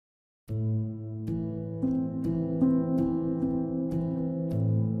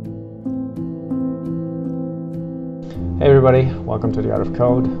Hey everybody, welcome to The Art of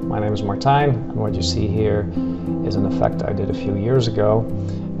Code. My name is Martijn, and what you see here is an effect I did a few years ago,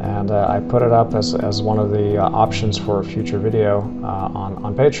 and I put it up as one of the options for a future video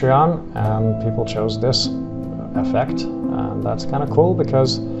on Patreon, and people chose this effect, and that's kind of cool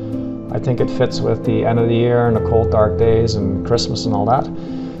because I think it fits with the end of the year and the cold dark days and Christmas and all that.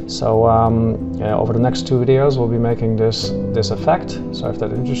 So over the next two videos we'll be making this effect, so if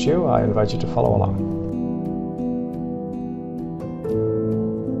that interests you, I invite you to follow along.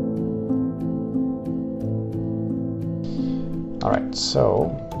 Alright, so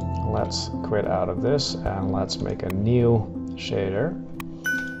let's quit out of this and let's make a new shader,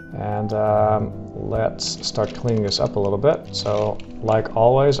 and let's start cleaning this up a little bit. So like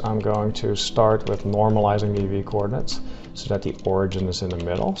always, I'm going to start with normalizing the UV coordinates so that the origin is in the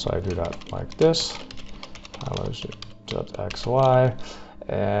middle. So I do that like this, xy,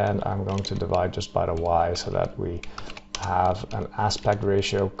 and I'm going to divide just by the y so that we have an aspect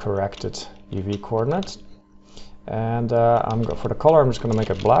ratio corrected UV coordinate. And for the color, I'm just going to make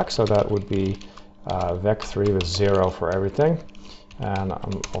it black, so that would be vec3 with 0 for everything. And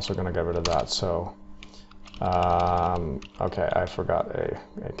I'm also going to get rid of that. So, okay, I forgot a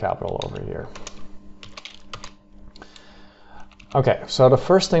capital over here. Okay, so the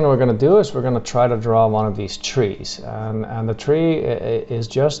first thing we're going to do is we're going to try to draw one of these trees. And the tree is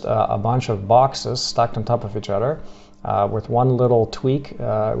just a bunch of boxes stacked on top of each other. With one little tweak,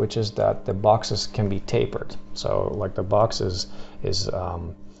 which is that the boxes can be tapered. So like the box is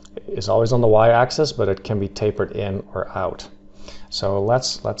always on the y-axis, but it can be tapered in or out. So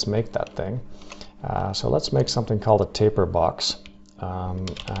let's make that thing. So let's make something called a taper box.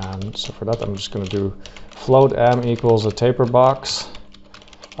 And so for that, I'm just going to do float m equals a taper box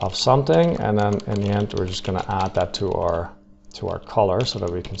of something, and then in the end, we're just going to add that to our color so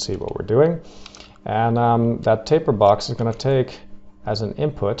that we can see what we're doing. And that taper box is going to take as an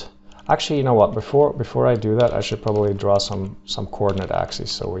input. Actually, you know what? Before I do that, I should probably draw some coordinate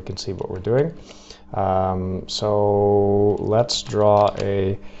axes so we can see what we're doing. So let's draw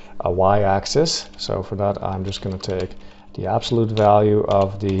a y-axis. So for that, I'm just going to take the absolute value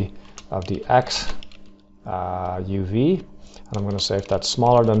of the x UV, and I'm going to say if that's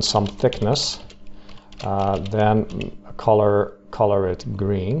smaller than some thickness, then color it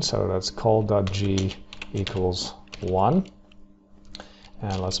green, so that's col.g equals 1,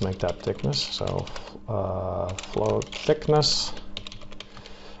 and let's make that thickness. So float thickness,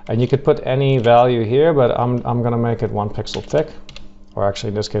 and you could put any value here, but I'm going to make it 1 pixel thick, or actually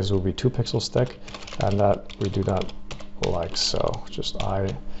in this case it will be 2 pixels thick, and that we do that like so, just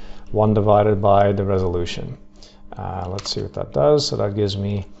 1 divided by the resolution. Let's see what that does. So that gives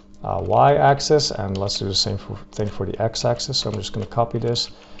me y-axis, and let's do the same thing for the x-axis. So I'm just going to copy this,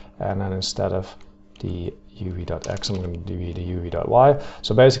 and then instead of the uv.x, I'm going to do the uv.y.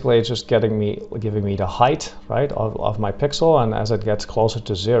 So basically it's just giving me the height, right, of my pixel, and as it gets closer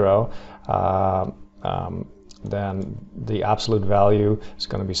to 0, then the absolute value is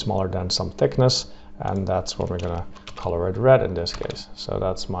going to be smaller than some thickness, and that's what we're going to color it red in this case. So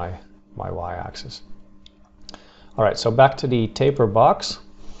that's my y-axis. All right, so back to the taper box.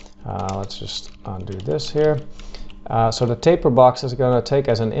 Let's just undo this here. So the taper box is going to take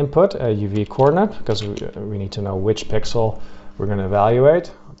as an input a UV coordinate, because we need to know which pixel we're going to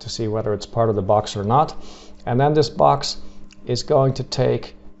evaluate to see whether it's part of the box or not. And then this box is going to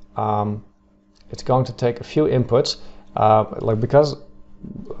take a few inputs, like because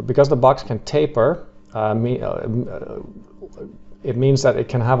the box can taper. It means that it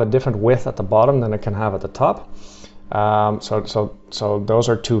can have a different width at the bottom than it can have at the top. So those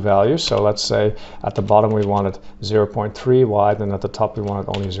are two values. So let's say at the bottom we wanted 0.3 wide, and at the top we wanted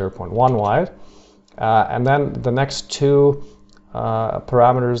only 0.1 wide. And then the next two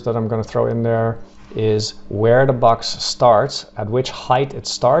parameters that I'm going to throw in there is where the box starts, at which height it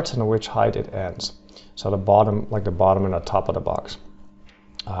starts, and at which height it ends. So the bottom, like the bottom and the top of the box.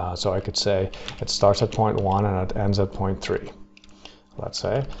 So I could say it starts at 0.1 and it ends at 0.3, let's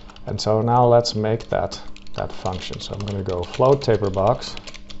say. And so now let's make that function. So I'm going to go float taper box,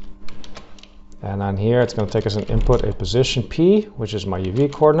 and then here it's going to take as an input a position p, which is my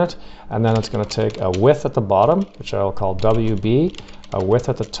UV coordinate, and then it's going to take a width at the bottom, which I'll call WB, a width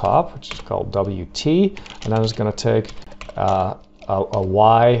at the top, which is called WT, and then it's going to take a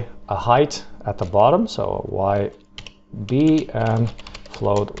height at the bottom, so YB, and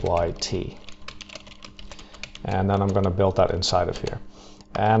float YT. And then I'm going to build that inside of here.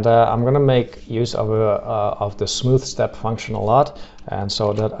 And I'm going to make use of the smooth step function a lot, and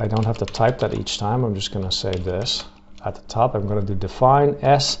so that I don't have to type that each time, I'm just going to say this. At the top, I'm going to do define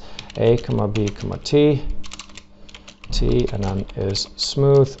s a, b, t, t, and then is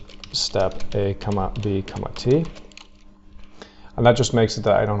smooth step a comma b comma t. And that just makes it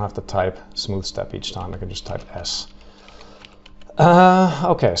that I don't have to type smooth step each time. I can just type s.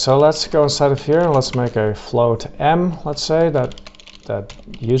 Okay, so let's go inside of here and let's make a float m, let's say, that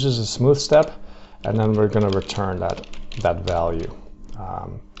uses a smooth step, and then we're going to return that value.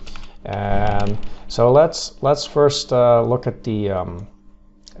 And so let's first look at the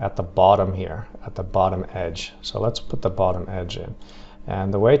bottom here, at the bottom edge. So let's put the bottom edge in.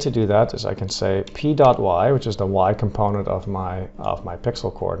 And the way to do that is I can say p.y, which is the y component of my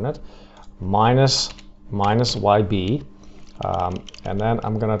pixel coordinate, minus yb. And then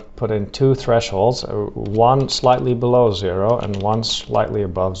I'm going to put in two thresholds, one slightly below 0 and one slightly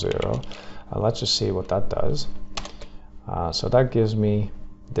above 0. Let's just see what that does. So that gives me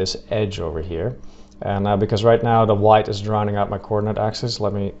this edge over here. And because right now the white is drowning out my coordinate axis,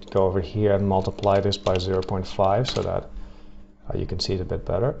 let me go over here and multiply this by 0.5 so that you can see it a bit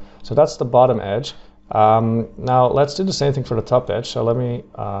better. So that's the bottom edge. Now let's do the same thing for the top edge. So let me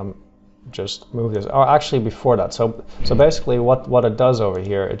just move this. Oh, actually before that. So basically what it does over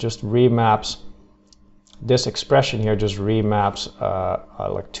here, it just remaps this expression here, just remaps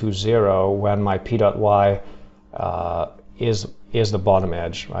like to 0 when my p.y is the bottom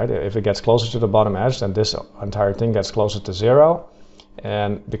edge, right? If it gets closer to the bottom edge, then this entire thing gets closer to 0.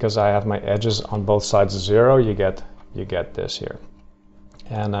 And because I have my edges on both sides of 0, you get this here.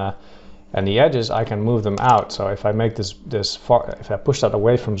 And the edges, I can move them out. So if I make this far, if I push that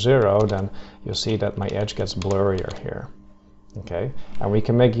away from 0, then you'll see that my edge gets blurrier here. Okay, and we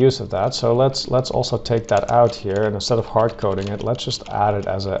can make use of that. So let's also take that out here, and instead of hard coding it, let's just add it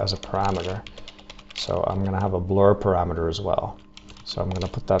as a parameter. So I'm going to have a blur parameter as well. So I'm going to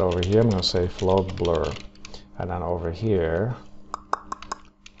put that over here. I'm going to say float blur, and then over here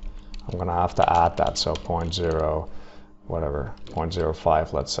I'm going to have to add that. So 0.0 whatever,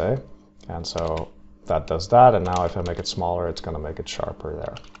 0.05, let's say. And so that does that, and now if I make it smaller, it's going to make it sharper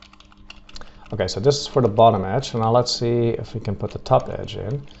there. Okay, so this is for the bottom edge. Now let's see if we can put the top edge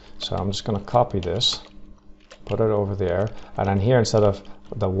in. So I'm just going to copy this, put it over there, and then here, instead of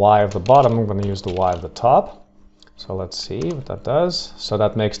the y of the bottom, I'm going to use the y of the top. So let's see what that does. So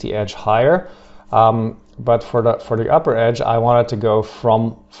that makes the edge higher. But for the upper edge, I want it to go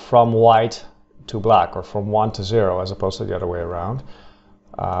from white to black, or from 1 to 0, as opposed to the other way around.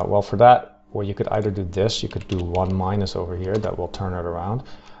 Well, for that, well, you could either do this, you could do 1 minus over here, that will turn it around.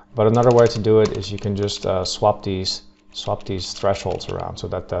 But another way to do it is you can just swap these thresholds around, so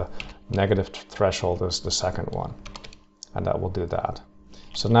that the negative threshold is the second one, and that will do that.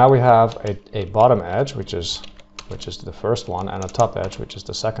 So now we have a bottom edge, which is the first one, and a top edge, which is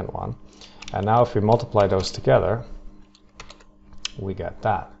the second one. And now if we multiply those together, we get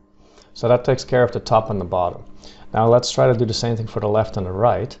that. So that takes care of the top and the bottom. Now let's try to do the same thing for the left and the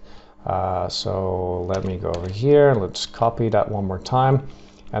right. So let me go over here and let's copy that one more time.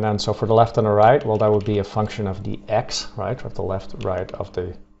 And then so for the left and the right, well, that would be a function of the x, right, of the left, right of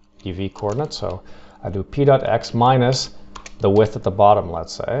the UV coordinate. So I do p.x minus the width at the bottom,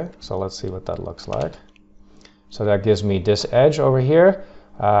 let's say. So let's see what that looks like. So that gives me this edge over here.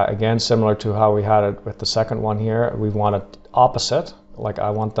 Again, similar to how we had it with the second one here, we want it opposite. Like I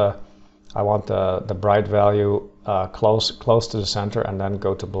want the bright value close to the center and then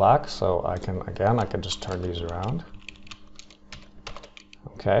go to black. So I can just turn these around.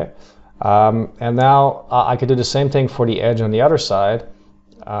 Okay, and now I could do the same thing for the edge on the other side,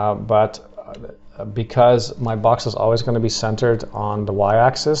 but because my box is always going to be centered on the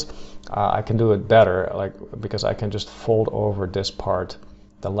y-axis, I can do it better, because I can just fold over this part,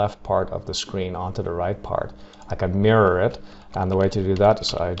 the left part of the screen, onto the right part. I can mirror it, and the way to do that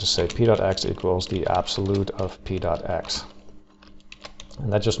is I just say p.x equals the absolute of p.x.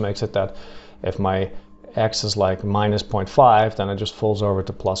 And that just makes it that if my x is like minus 0.5, then it just folds over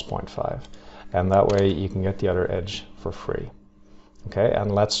to plus 0.5. And that way you can get the other edge for free. Okay,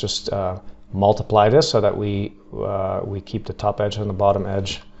 and let's just multiply this so that we keep the top edge and the bottom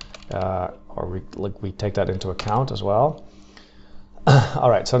edge, or we take that into account as well. All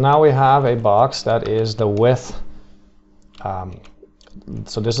right, so now we have a box that is the width.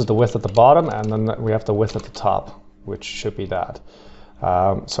 So this is the width at the bottom, and then we have the width at the top, which should be that.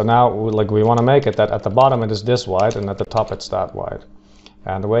 So now we want to make it that at the bottom it is this wide and at the top it's that wide.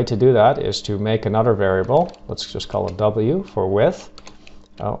 And the way to do that is to make another variable. Let's just call it w for width.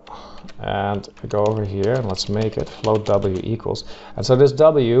 And go over here and let's make it float w equals. And so this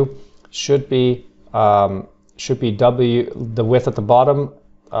w should be w, the width at the bottom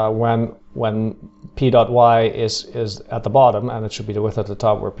when p.y is at the bottom, and it should be the width at the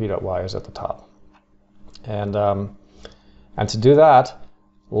top where p.y is at the top. And And to do that,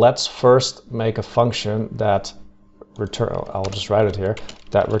 let's first make a function that I'll just write it here,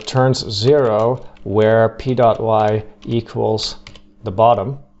 that returns 0 where p.y equals the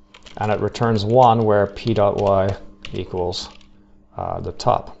bottom, and it returns 1 where p.y equals the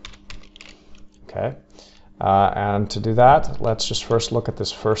top. Okay, and to do that, let's just first look at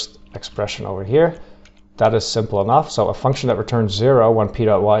this first expression over here. That is simple enough. So a function that returns 0 when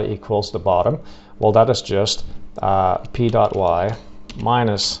p.y equals the bottom, well, that is just p.y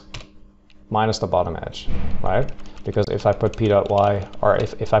minus the bottom edge, right? Because if I put p.y, or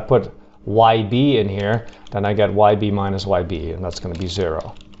if I put yb in here, then I get yb minus yb, and that's going to be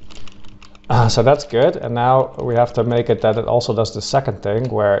 0. So that's good. And now we have to make it that it also does the second thing,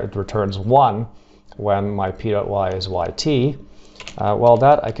 where it returns 1 when my p.y is yt. Well,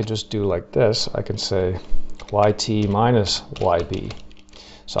 that I could just do like this. I can say yt minus yb.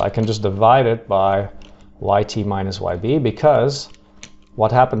 So I can just divide it by yt minus yb, because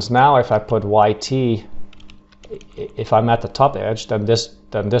what happens now if I put yt, if I'm at the top edge, then this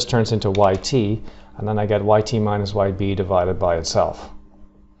turns into yt, and then I get yt minus yb divided by itself.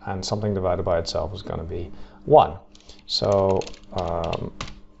 And something divided by itself is going to be 1. So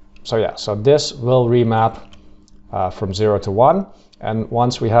so this will remap from 0 to 1. And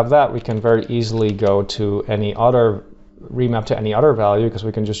once we have that, we can very easily go to any other, remap to any other value, because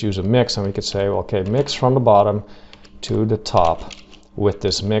we can just use a mix, and we could say, well, okay, mix from the bottom to the top with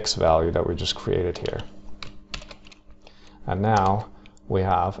this mix value that we just created here. And now we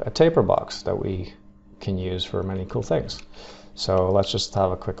have a taper box that we can use for many cool things. So let's just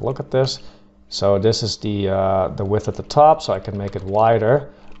have a quick look at this. So this is the width at the top, so I can make it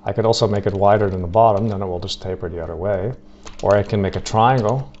wider. I could also make it wider than the bottom, then it will just taper the other way. Or I can make a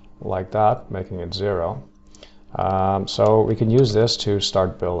triangle like that, making it 0. So we can use this to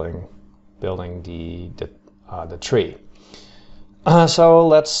start building the tree. So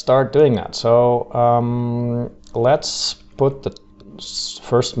let's start doing that. So let's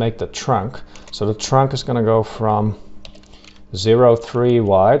first make the trunk. So the trunk is going to go from 0,3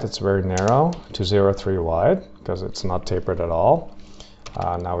 wide, it's very narrow, to 0,3 wide, because it's not tapered at all.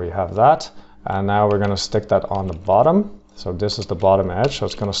 Now we have that, and now we're going to stick that on the bottom. So this is the bottom edge, so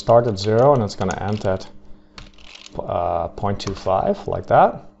it's going to start at 0 and it's going to end at 0.25, like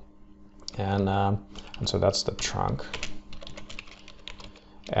that. And so that's the trunk.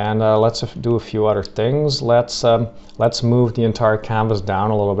 And let's do a few other things. Let's move the entire canvas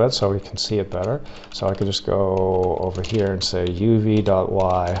down a little bit so we can see it better. So I could just go over here and say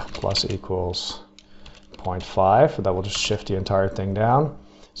uv.y plus equals 0.5. That will just shift the entire thing down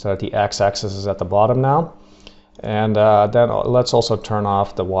so that the x-axis is at the bottom now. And then let's also turn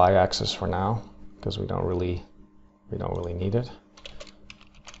off the y-axis for now, because we don't really need it.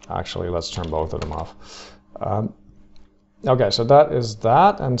 Actually, let's turn both of them off. Okay, so that is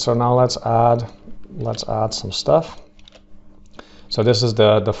that, and so now let's add some stuff. So this is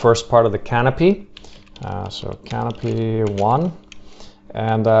the first part of the canopy. So canopy 1,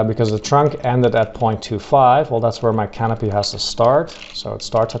 and because the trunk ended at 0.25, well, that's where my canopy has to start. So it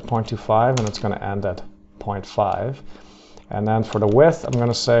starts at 0.25 and it's going to end at 0.5. And then for the width, I'm going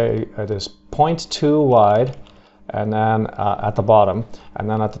to say it is 0.2 wide, and then at the bottom, and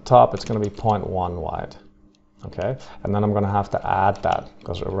then at the top it's going to be 0.1 wide. Okay, and then I'm going to have to add that,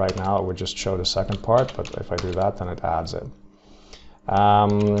 because right now it would just show the second part, but if I do that, then it adds it.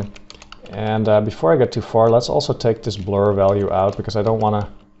 Before I get too far, let's also take this blur value out, because I don't want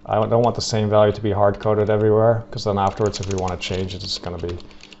the same value to be hard-coded everywhere, because then afterwards, if we want to change it, it's going to be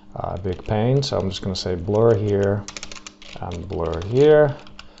a big pain. So I'm just going to say blur here and blur here.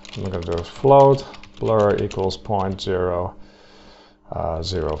 I'm going to do a float. Blur equals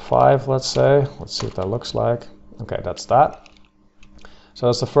 0.005, let's say. Let's see what that looks like. Okay, that's that. So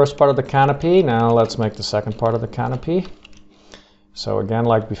that's the first part of the canopy. Now let's make the second part of the canopy. So again,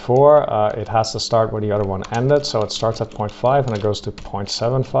 like before, it has to start where the other one ended. So it starts at 0.5 and it goes to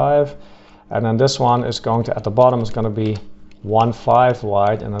 0.75. And then this one is going to, at the bottom, is going to be 1.5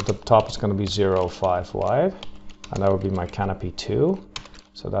 wide, and at the top it's going to be 0.5 wide. And that would be my canopy 2.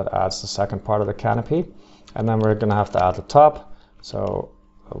 So that adds the second part of the canopy. And then we're going to have to add the top. So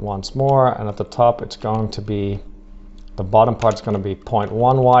once more, and at the top it's going to be, the bottom part is going to be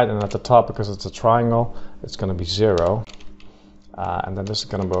 0.1 wide, and at the top, because it's a triangle, it's going to be 0. And then this is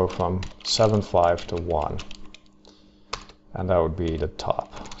going to go from 7.5 to 1. And that would be the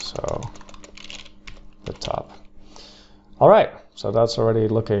top. So the top. All right, so that's already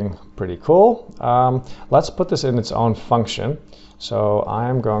looking pretty cool. Let's put this in its own function. So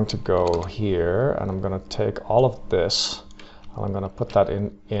I'm going to go here, and I'm going to take all of this, and I'm going to put that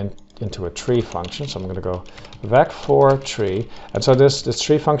into a tree function. So I'm going to go vec4 tree, and so this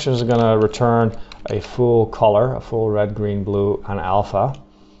tree function is going to return a full color, a full red, green, blue, and alpha.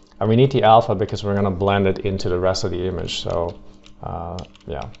 And we need the alpha because we're going to blend it into the rest of the image. So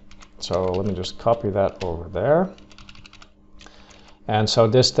yeah, so let me just copy that over there. And so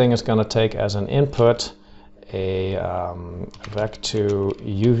this thing is going to take as an input a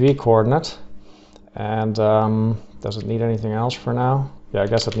vec2 UV coordinate. And does it need anything else for now? Yeah, I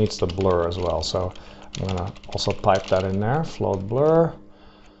guess it needs the blur as well. So I'm going to also pipe that in there, float blur.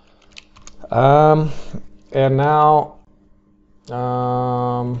 And now,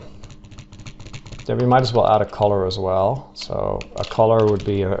 yeah, we might as well add a color as well. So a color would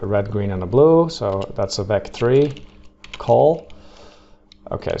be a red, green, and a blue. So that's a vec3 col.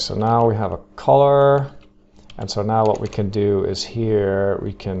 Okay, so now we have a color. And so now what we can do is here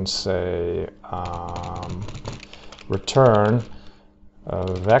we can say return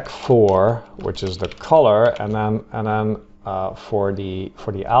vec4, which is the color, and then for the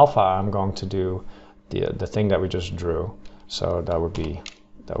alpha I'm going to do the thing that we just drew. So that would be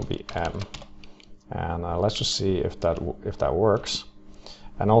M. And let's just see if that works.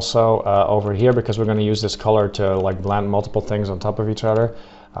 And also over here, because we're going to use this color to like blend multiple things on top of each other,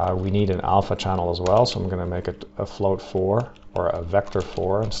 we need an alpha channel as well. So I'm going to make it a float 4 or a vector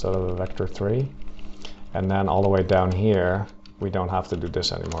 4 instead of a vector 3. And then all the way down here, we don't have to do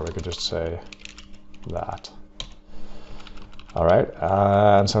this anymore. We could just say that. All right,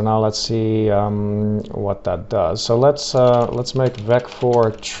 and so now let's see what that does. So let's make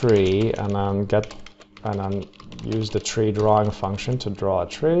vec4 tree, and then use the tree drawing function to draw a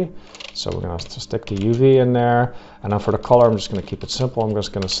tree. So we're going to stick the UV in there, and then for the color, I'm just going to keep it simple. I'm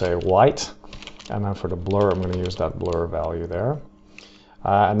just going to say white, and then for the blur, I'm going to use that blur value there.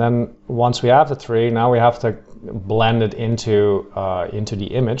 And then once we have the tree, now we have to blend it into the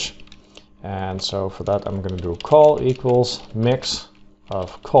image. And so for that, I'm going to do col equals mix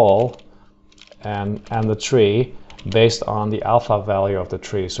of col and the tree based on the alpha value of the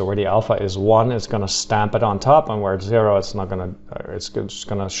tree. So where the alpha is 1, it's going to stamp it on top, and where it's 0, it's not going to. It's just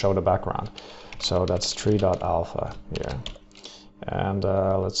going to show the background. So that's tree.alpha here. And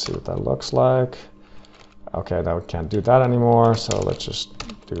let's see what that looks like. Okay, now we can't do that anymore. So let's just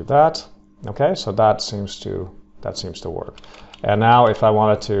do that. Okay, so that seems to work. And now if I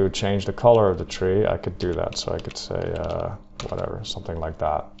wanted to change the color of the tree, I could do that. So I could say whatever, something like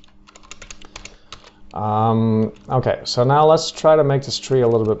that. Okay, so now let's try to make this tree a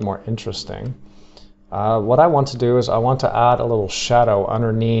little bit more interesting. What I want to do is I want to add a little shadow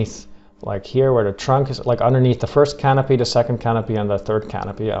underneath, like here where the trunk is, like underneath the first canopy, the second canopy, and the third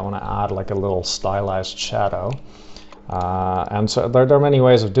canopy. I want to add like a little stylized shadow. And so there are many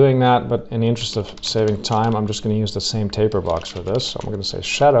ways of doing that, but in the interest of saving time, I'm just going to use the same taper box for this. So I'm going to say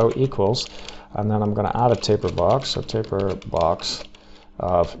shadow equals, and then I'm going to add a taper box. So taper box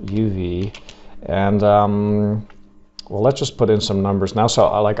of UV, and well, let's just put in some numbers now. So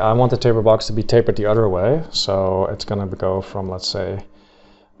I want the taper box to be tapered the other way. So it's going to go from, let's say,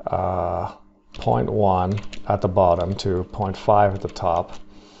 0.1 at the bottom to 0.5 at the top.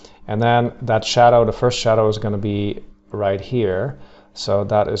 And then that shadow, the first shadow, is going to be right here. So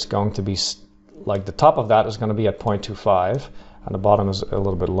that is going to be, like the top of that is going to be at 0.25, and the bottom is a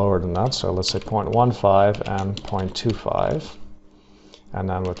little bit lower than that. So let's say 0.15 and 0.25. And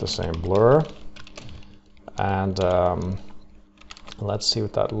then with the same blur. And let's see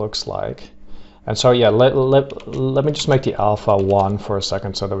what that looks like. And so yeah, let me just make the alpha 1 for a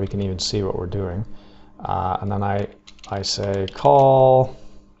second so that we can even see what we're doing. And then I say col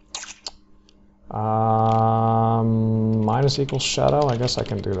minus equals shadow. I guess I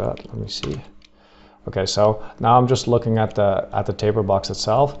can do that. Let me see. Okay, so now I'm just looking at the taper box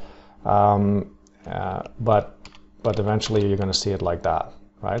itself, but eventually you're going to see it like that,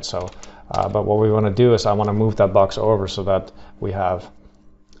 right? So, but what we want to do is I want to move that box over so that we have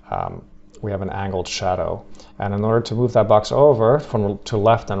an angled shadow. And in order to move that box over to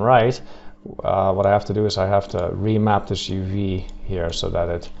left and right, what I have to do is I have to remap this UV here so that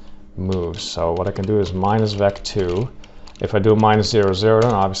it moves. So what I can do is minus vec2. If I do minus 0, 0,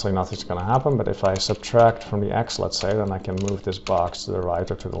 then obviously nothing's going to happen. But if I subtract from the x, let's say, then I can move this box to the right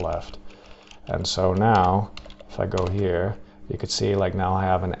or to the left. And so now, if I go here, you could see like now I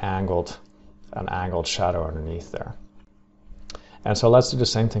have an angled shadow underneath there. And so let's do the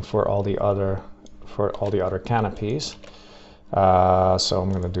same thing for all the other canopies. So I'm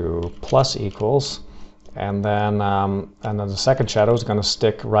going to do plus equals, and then the second shadow is going to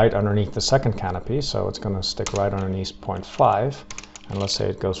stick right underneath the second canopy. So it's going to stick right underneath 0.5, and let's say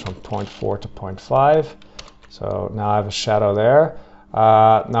it goes from 0.4 to 0.5. So now I have a shadow there.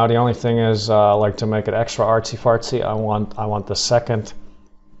 Now the only thing is, like, to make it extra artsy fartsy, I want the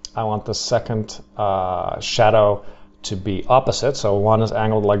second shadow to be opposite. So one is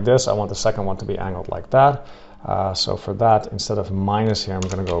angled like this. I want the second one to be angled like that. So for that, instead of minus here, I'm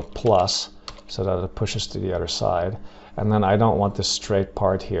going to go plus, so that it pushes to the other side. And then I don't want this straight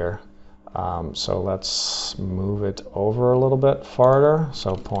part here. So let's move it over a little bit farther.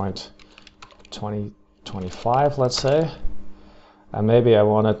 So 0.2025, let's say. And maybe I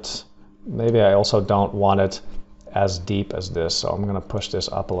want it, maybe I also don't want it as deep as this. So I'm going to push this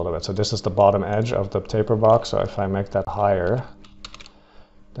up a little bit. So this is the bottom edge of the taper box. So if I make that higher,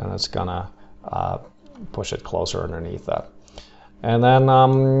 then it's going to push it closer underneath that. And then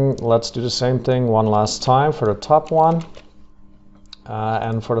let's do the same thing one last time for the top one.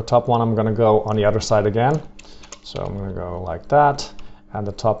 And for the top one, I'm going to go on the other side again. So I'm going to go like that. And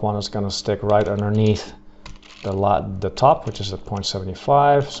the top one is going to stick right underneath the top, which is at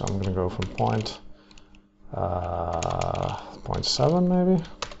 0.75. So I'm going to go from 0.7 maybe.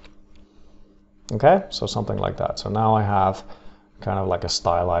 Okay, so something like that. So now I have kind of like a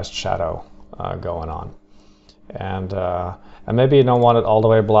stylized shadow going on. And maybe you don't want it all the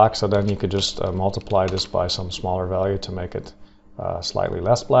way black, so then you could just multiply this by some smaller value to make it slightly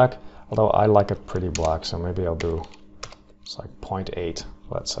less black. Although I like it pretty black, so maybe I'll do, it's like 0.8,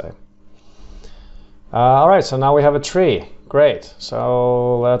 let's say. All right, so now we have a tree. Great.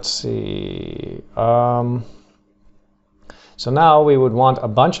 So let's see. So now we would want a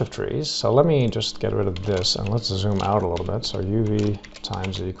bunch of trees. So let me just get rid of this and let's zoom out a little bit. So UV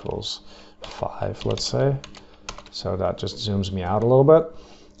times equals 5, let's say. So that just zooms me out a little bit.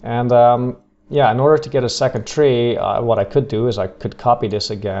 And yeah, in order to get a second tree, what I could do is I could copy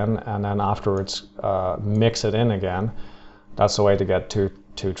this again and then afterwards mix it in again. That's the way to get two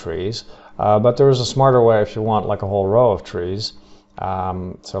trees. But there is a smarter way if you want like a whole row of trees.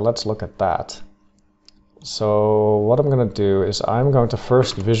 So let's look at that. So what I'm going to do is I'm going to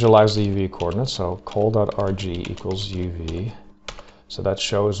first visualize the UV coordinates. So col.rg equals UV. So that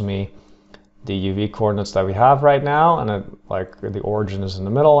shows me the UV coordinates that we have right now, and it, like the origin is in the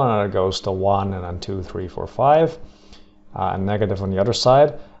middle, and it goes to 1 and then 2, 3, 4, 5, and negative on the other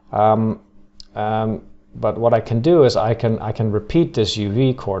side. But what I can do is I can repeat this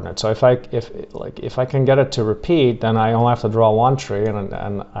UV coordinate. So if I can get it to repeat, then I only have to draw one tree,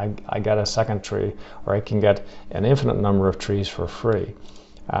 and I get a second tree, or I can get an infinite number of trees for free.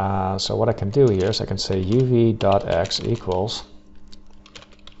 So what I can do here is I can say uv.x equals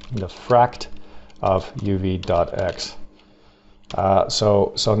the fract of uv.x.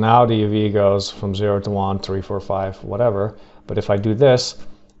 So now the UV goes from 0 to 1, 3, 4, 5, whatever. But if I do this,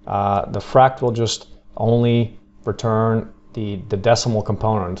 the fract will just only return the decimal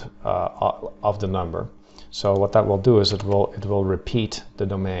component of the number. So what that will do is it will repeat the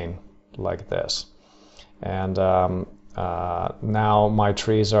domain like this. And now my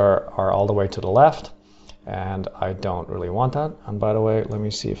trees are all the way to the left, and I don't really want that. And by the way, let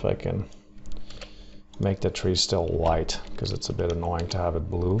me see if I can make the tree still white, because it's a bit annoying to have it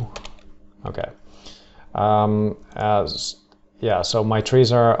blue. Okay. Yeah, so my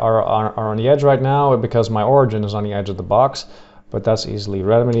trees are on the edge right now because my origin is on the edge of the box, but that's easily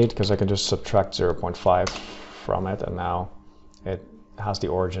remedied because I can just subtract 0.5 from it, and now it has the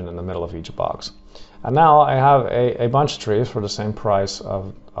origin in the middle of each box. And now I have a bunch of trees for the same price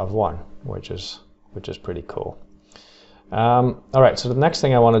of 1, which is pretty cool. All right, so the next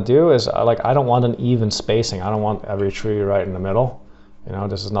thing I want to do is I don't want an even spacing. I don't want every tree right in the middle. You know,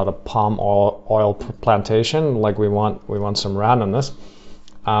 this is not a palm oil plantation. Like we want some randomness.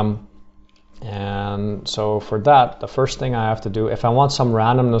 And so for that, the first thing I have to do, if I want some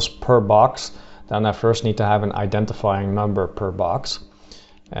randomness per box, then I first need to have an identifying number per box.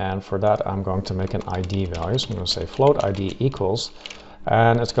 And for that, I'm going to make an ID value. So I'm going to say float ID equals,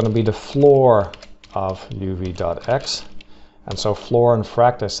 and it's going to be the floor of uv.x. And so floor and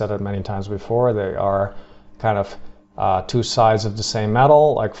fract, I said it many times before, they are kind of two sides of the same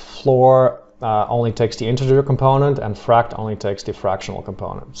metal. Like floor only takes the integer component, and fract only takes the fractional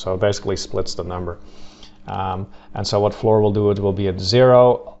component. So it basically splits the number. And so what floor will do, it will be at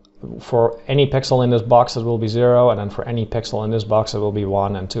 0. For any pixel in this box, it will be 0, and then for any pixel in this box, it will be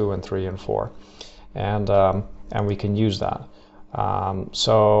 1 and 2 and 3 and 4. And we can use that.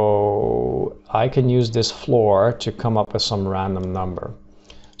 So I can use this floor to come up with some random number.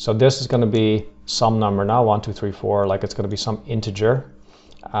 So this is going to be some number now, 1, 2, 3, 4, like it's going to be some integer.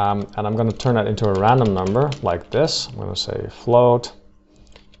 And I'm going to turn that into a random number like this. I'm going to say float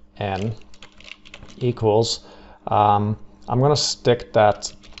n equals, I'm going to stick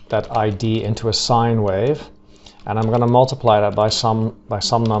that ID into a sine wave. and I'm going to multiply that by some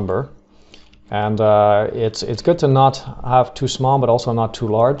number. And it's good to not have too small, but also not too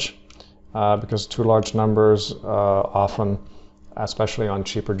large, because too large numbers often, especially on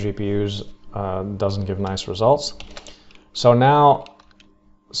cheaper GPUs, doesn't give nice results. So now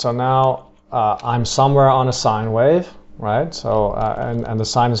I'm somewhere on a sine wave, right? So and the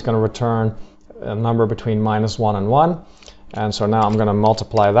sine is going to return a number between -1 and 1. And so now I'm going to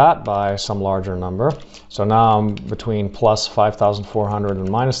multiply that by some larger number. So now I'm between plus 5,400 and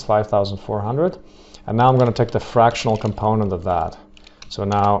minus 5,400. And now I'm going to take the fractional component of that. So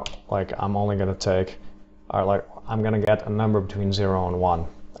now, like, I'm only going to take, or like, I'm going to get a number between 0 and 1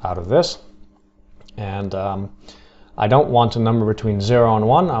 out of this. And I don't want a number between 0 and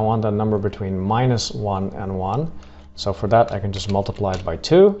 1. I want a number between -1 and 1. So for that, I can just multiply it by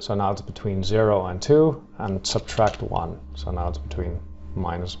 2. So now it's between 0 and 2, and subtract 1. So now it's between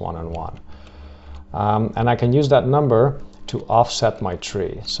 -1 and 1. And I can use that number to offset my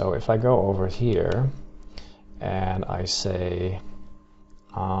tree. So if I go over here and I say,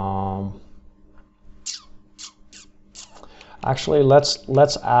 actually,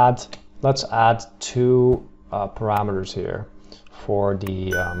 let's add two parameters here for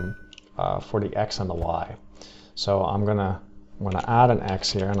the x and the y. So I'm gonna add an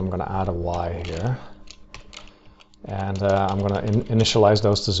x here, and I'm gonna add a y here, and I'm gonna initialize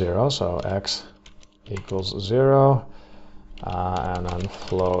those to 0. So x equals 0, and then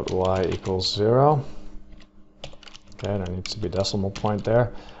float y equals 0. Okay, there needs to be a decimal point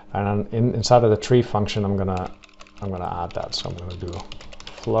there, and then inside of the tree function, I'm gonna add that. So I'm gonna do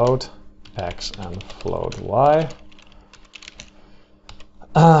float x and float y.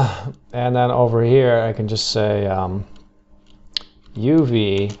 And then over here, I can just say uv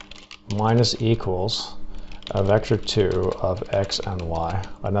minus equals a vector 2 of x and y,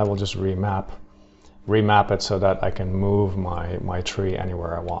 and that will just remap it so that I can move my tree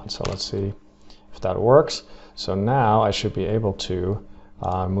anywhere I want. So let's see if that works. So now I should be able to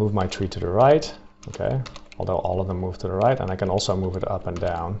move my tree to the right, okay, although all of them move to the right, and I can also move it up and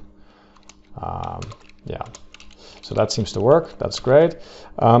down. Yeah, so that seems to work. That's great.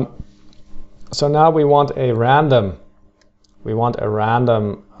 So now we want a random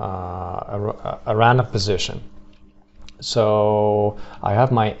position. So I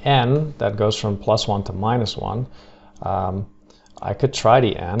have my n that goes from +1 to -1. I could try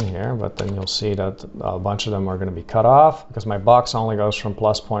the n here, but then you'll see that a bunch of them are going to be cut off because my box only goes from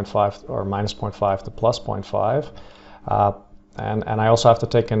 +0.5 or -0.5 to +0.5. And I also have to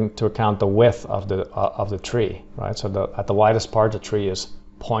take into account the width of the tree, right? So at the widest part, the tree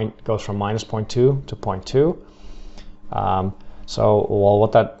goes from -0.2 to 0.2. So well,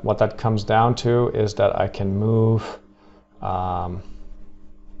 what that comes down to is that I can move.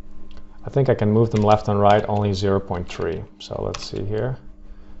 I think I can move them left and right only 0.3. So let's see here.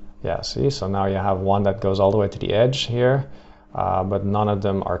 Yeah, see. So now you have one that goes all the way to the edge here, but none of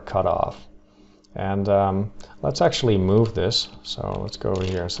them are cut off. And let's actually move this. So let's go over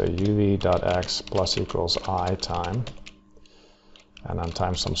here and say uv.x plus equals I time, and then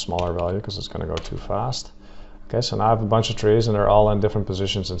times some smaller value because it's going to go too fast. Okay, so now I have a bunch of trees and they're all in different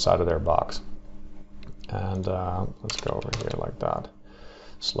positions inside of their box. And let's go over here like that,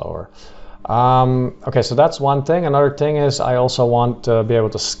 slower. Okay, so that's one thing. Another thing is I also want to be able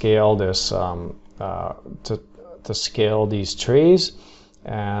to scale this, to scale these trees.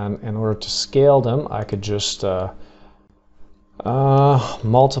 And in order to scale them, I could just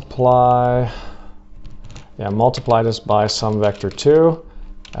multiply this by some vector 2,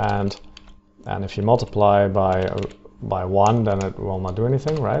 and if you multiply by 1, then it will not do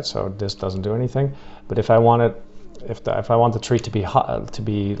anything, right? So this doesn't do anything. But if I want it, if I want the tree to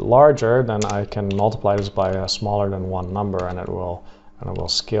be larger, then I can multiply this by a smaller than 1 number, and it will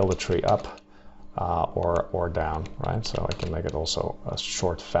scale the tree up. Or down, right? So I can make it also a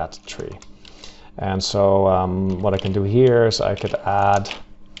short, fat tree. And so what I can do here is I could add,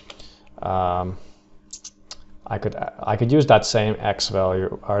 I could use that same x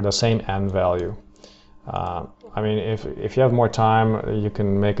value or the same n value. I mean, if you have more time, you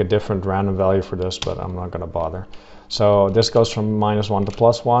can make a different random value for this, but I'm not going to bother. So this goes from -1 to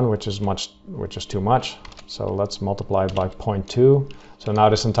 +1, which is too much. So let's multiply it by 0.2. So now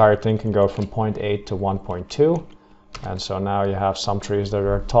this entire thing can go from 0.8 to 1.2. And so now you have some trees that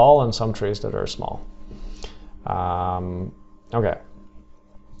are tall and some trees that are small. Okay.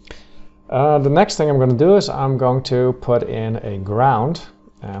 The next thing I'm going to do is I'm going to put in a ground.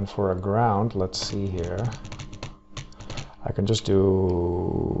 And for a ground, let's see here. I can just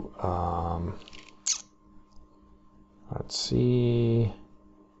do, let's see.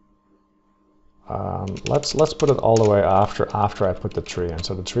 let's put it all the way after I put the tree in.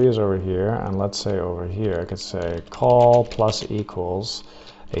 So the tree is over here, and let's say over here I could say call plus equals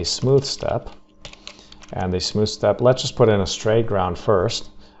a smooth step, and the smooth step, let's just put in a straight ground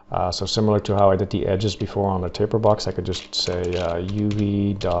first. So similar to how I did the edges before on the taper box, I could just say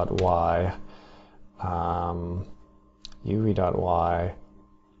uv.y uv.y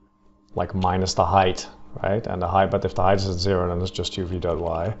like minus the height, right? And the height, but if the height is at 0, then it's just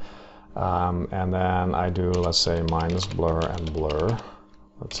uv.y. And then I do, let's say, minus blur and blur.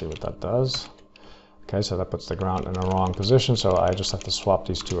 Let's see what that does. Okay, so that puts the ground in the wrong position, so I just have to swap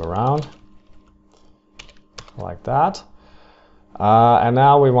these two around like that. And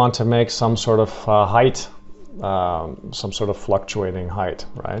now we want to make some sort of height, some sort of fluctuating height,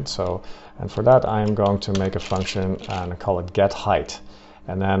 right? So, and for that I'm going to make a function and call it get height.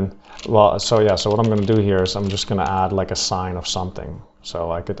 And then, well, so yeah, so what I'm going to do here is I'm just going to add like a sign of something.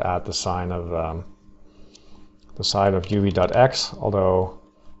 So I could add the sign of uv.x, although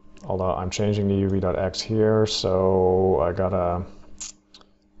I'm changing the uv.x here, so I gotta,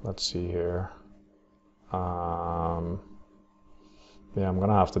 let's see here. Yeah, I'm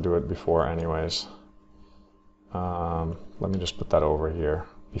gonna have to do it before anyways. Let me just put that over here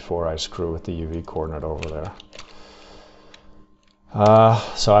before I screw with the UV coordinate over there.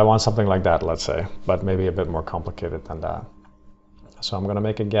 So I want something like that, let's say, but maybe a bit more complicated than that. So I'm gonna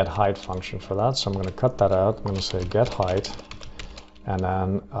make a get height function for that. So I'm gonna cut that out. I'm gonna say get height, and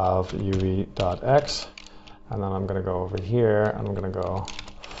then of uv.x, and then I'm gonna go over here and I'm gonna go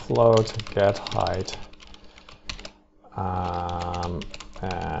float get height.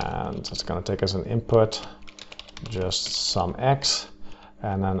 And it's going to take as an input just some x,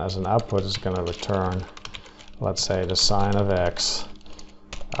 and then as an output it's going to return, let's say, the sine of x.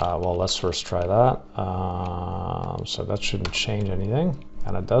 Well, let's first try that. So that shouldn't change anything,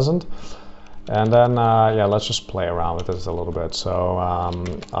 and it doesn't. And then yeah, let's just play around with this a little bit. So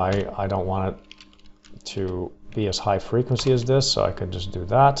I don't want it to be as high frequency as this, so I could just do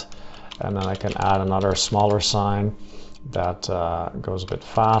that, and then I can add another smaller sine that goes a bit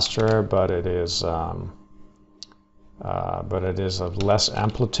faster, but it is of less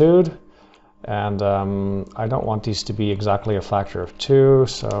amplitude, and I don't want these to be exactly a factor of 2.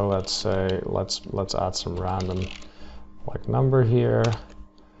 So let's say let's add some random like number here.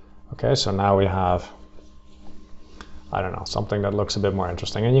 Okay, so now we have, I don't know, something that looks a bit more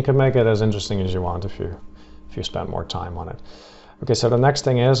interesting, and you can make it as interesting as you want if you spend more time on it. Okay, so the next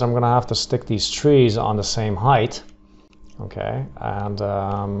thing is I'm going to have to stick these trees on the same height. Okay, and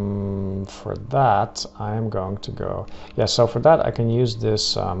for that I am going to go, yeah, so for that I can use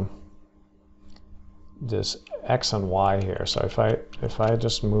this this x and y here. So if I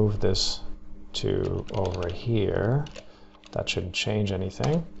just move this to over here, that shouldn't change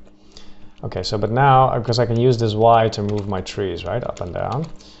anything. Okay, so but now, because I can use this y to move my trees, right, up and down.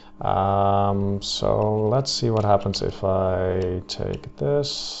 So let's see what happens if I take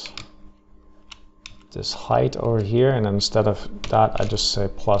this height over here, and instead of that I just say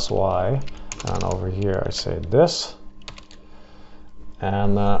plus y, and over here I say this,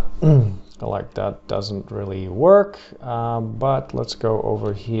 and like that doesn't really work, but let's go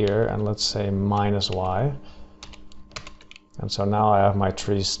over here and let's say minus y, and so now I have my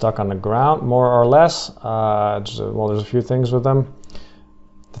trees stuck on the ground more or less. Well, there's a few things with them.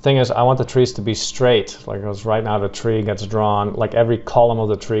 The thing is, I want the trees to be straight, like, because right now the tree gets drawn, like every column of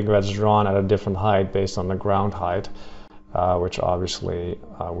the tree gets drawn at a different height based on the ground height, which obviously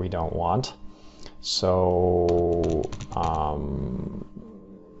we don't want. So,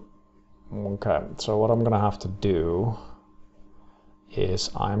 okay, so what I'm going to have to do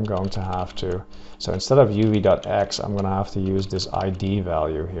is I'm going to have to, so instead of uv.x, I'm going to have to use this ID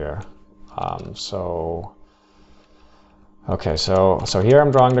value here. Okay, so here I'm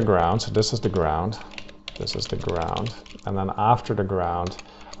drawing the ground, so this is the ground, this is the ground, and then after the ground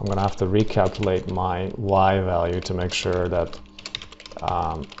I'm going to have to recalculate my y value to make sure that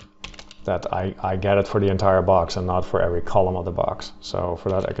I get it for the entire box and not for every column of the box. So for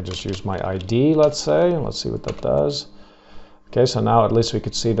that I could just use my ID, let's say, let's see what that does. Okay, so now at least we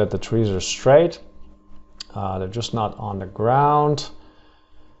could see that the trees are straight, they're just not on the ground.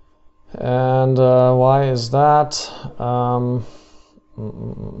 And why is that?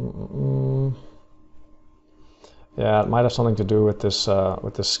 Yeah, it might have something to do with this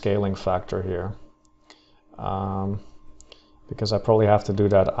scaling factor here, because I probably have to do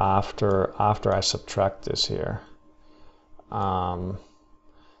that after I subtract this here.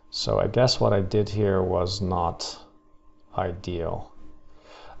 So I guess what I did here was not ideal.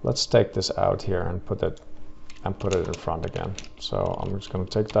 Let's take this out here and put it in front again. So I'm just going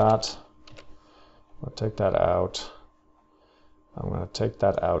to take that, I'll take that out. I'm going to take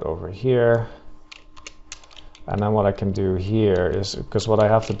that out over here. And then what I can do here is, because what I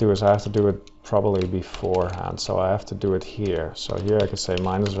have to do is I have to do it probably beforehand. So I have to do it here. So here I can say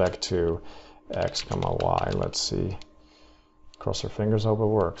minus vec2 x comma y. Let's see. Cross our fingers, hope it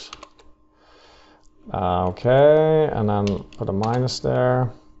works. Okay, and then put a minus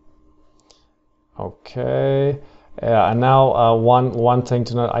there. Okay. Yeah, and now one thing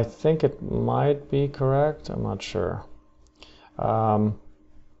to note. I think it might be correct. I'm not sure.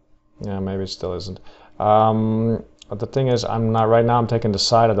 Yeah, maybe it still isn't. But the thing is, right now I'm taking the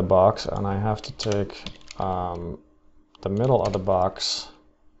side of the box, and I have to take the middle of the box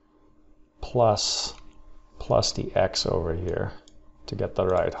plus the x over here to get the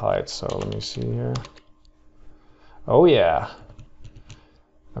right height. So let me see here. Oh yeah.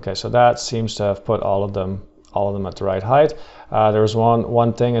 Okay, so that seems to have put all of them at the right height. There's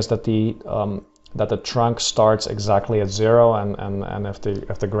one thing is that the trunk starts exactly at 0, and if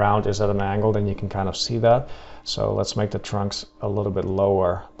the ground is at an angle, then you can kind of see that. So let's make the trunks a little bit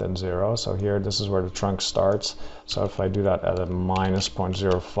lower than 0. So here, this is where the trunk starts. So if I do that at a minus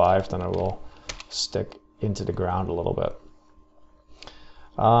 0.05, then it will stick into the ground a little bit.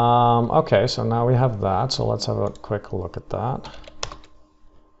 Okay, so now we have that. So let's have a quick look at that.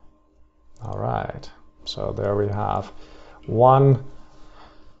 All right, so there we have one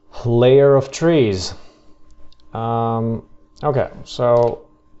layer of trees. Okay, so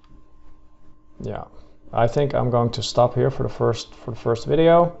yeah, I think I'm going to stop here for the first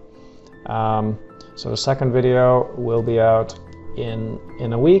video. So the second video will be out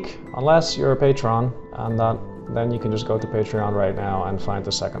in a week, unless you're a patron, and then you can just go to Patreon right now and find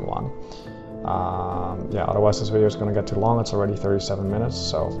the second one. Yeah, otherwise this video is going to get too long. It's already 37 minutes,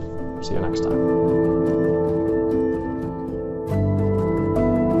 so see you next time.